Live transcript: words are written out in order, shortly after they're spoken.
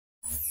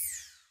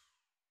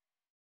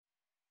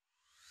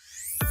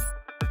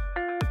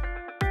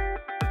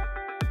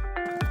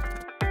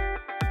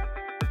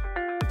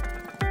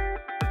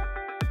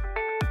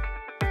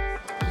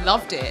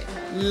Loved it,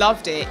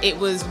 loved it. It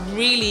was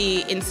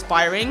really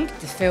inspiring.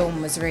 The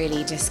film was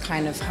really just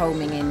kind of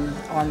homing in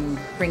on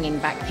bringing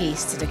back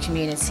peace to the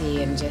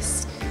community, and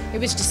it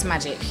was just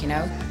magic, you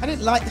know. I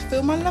didn't like the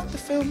film, I loved the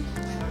film.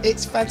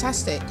 It's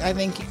fantastic. I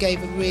think it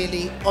gave a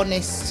really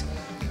honest,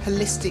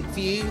 holistic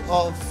view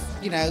of,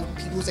 you know,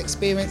 people's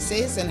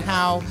experiences and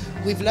how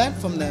we've learned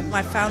from them.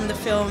 I found the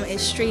film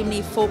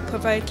extremely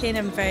thought-provoking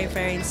and very,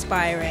 very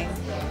inspiring.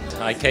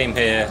 I came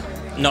here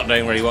not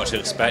knowing really what to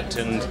expect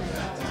and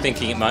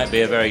thinking it might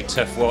be a very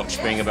tough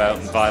watch, being about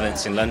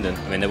violence in London.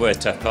 I mean, there were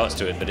tough parts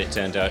to it, but it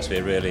turned out to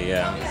be really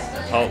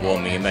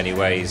heartwarming in many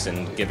ways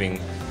and giving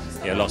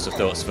lots of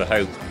thoughts for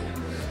hope.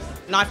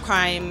 Knife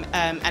crime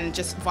and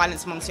just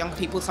violence amongst young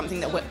people is something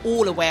that we're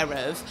all aware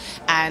of,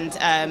 and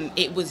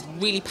it was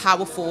really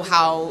powerful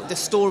how the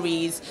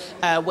stories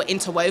were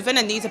interwoven,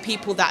 and these are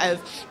people that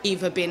have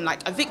either been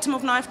like a victim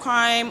of knife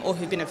crime or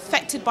who've been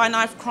affected by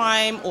knife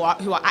crime or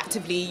who are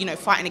actively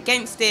fighting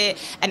against it,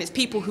 and it's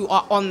people who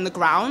are on the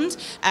ground,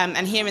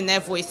 and hearing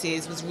their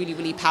voices was really,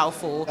 really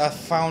powerful. I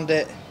found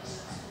it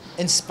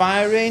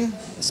inspiring,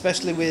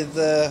 especially with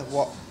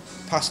what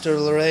Pastor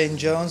Lorraine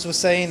Jones was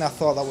saying. I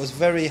thought that was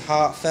very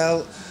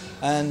heartfelt,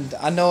 and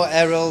I know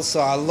Errol,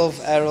 so I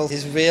love Errol,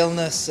 his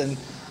realness and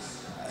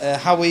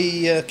how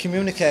he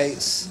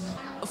communicates.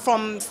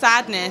 From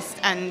sadness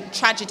and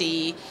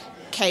tragedy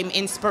came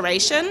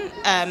inspiration,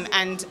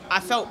 and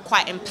I felt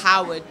quite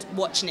empowered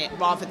watching it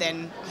rather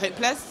than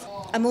hopeless.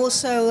 I'm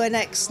also an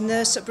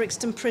ex-nurse at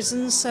Brixton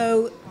Prison,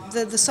 so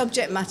the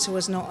subject matter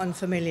was not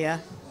unfamiliar.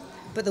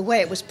 But the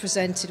way it was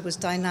presented was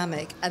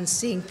dynamic, and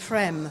seeing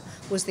Prem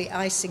was the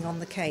icing on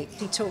the cake.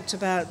 He talked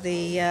about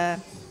the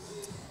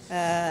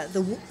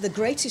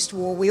greatest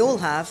war we all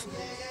have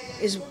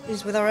is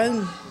with our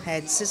own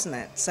heads, isn't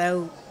it?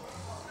 So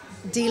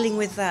dealing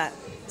with that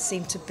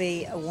seemed to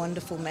be a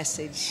wonderful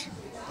message.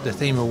 The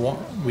theme of what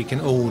we can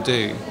all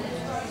do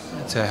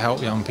to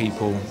help young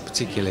people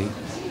particularly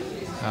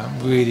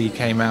really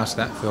came out of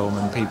that film,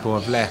 and people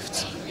have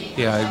left.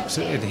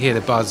 To hear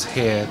the buzz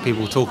here,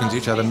 people talking to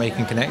each other,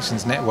 making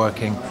connections,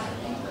 networking,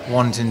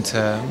 wanting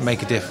to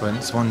make a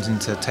difference, wanting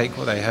to take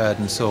what they heard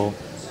and saw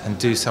and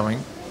do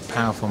something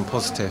powerful and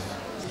positive.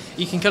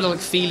 You can kind of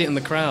feel it in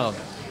the crowd,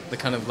 the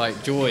kind of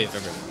joy of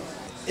everything.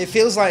 It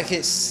feels like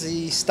it's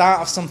the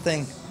start of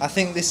something. I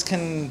think this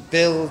can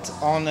build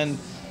on, and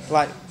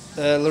like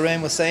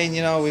Lorraine was saying,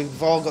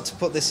 we've all got to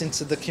put this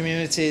into the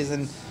communities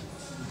and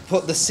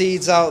put the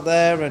seeds out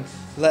there and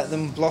let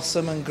them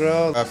blossom and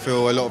grow. I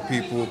feel a lot of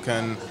people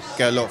can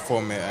get a lot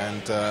from it,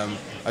 and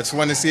I just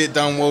want to see it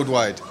done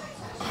worldwide.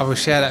 I will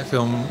share that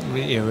film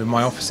with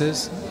my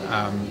officers.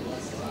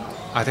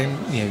 I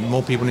think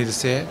more people need to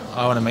see it.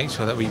 I want to make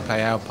sure that we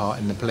play our part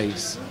in the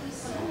police,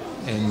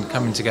 in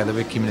coming together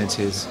with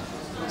communities,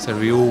 so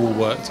we all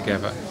work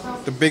together.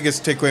 The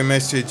biggest takeaway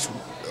message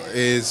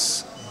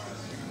is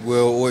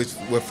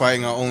we're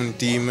fighting our own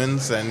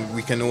demons, and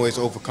we can always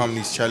overcome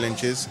these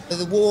challenges.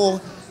 The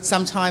war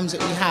sometimes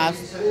that we have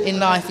in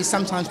life is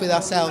sometimes with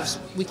ourselves.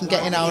 We can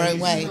get in our own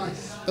way,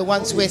 but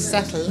once we're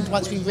settled,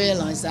 once we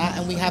realise that,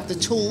 and we have the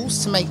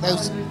tools to make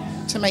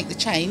the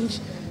change,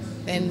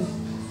 then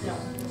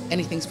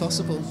anything's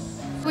possible.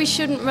 We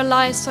shouldn't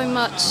rely so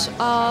much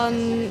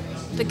on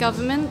the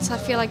government, I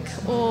feel like,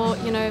 or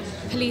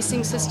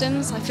policing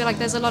systems. I feel like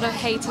there's a lot of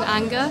hate and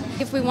anger.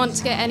 If we want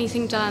to get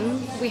anything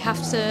done, we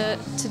have to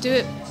do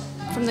it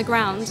from the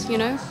ground,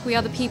 we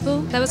are the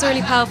people. That was a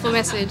really powerful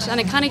message, and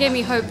it kind of gave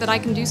me hope that I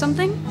can do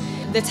something.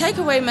 The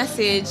takeaway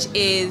message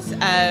is,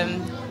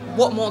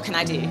 what more can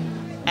I do?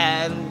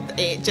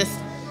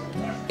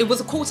 It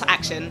was a call to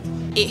action.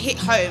 It hit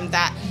home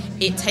that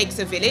it takes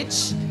a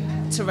village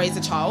to raise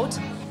a child,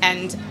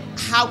 and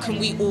how can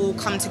we all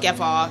come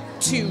together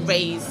to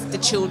raise the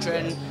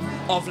children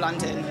of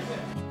London?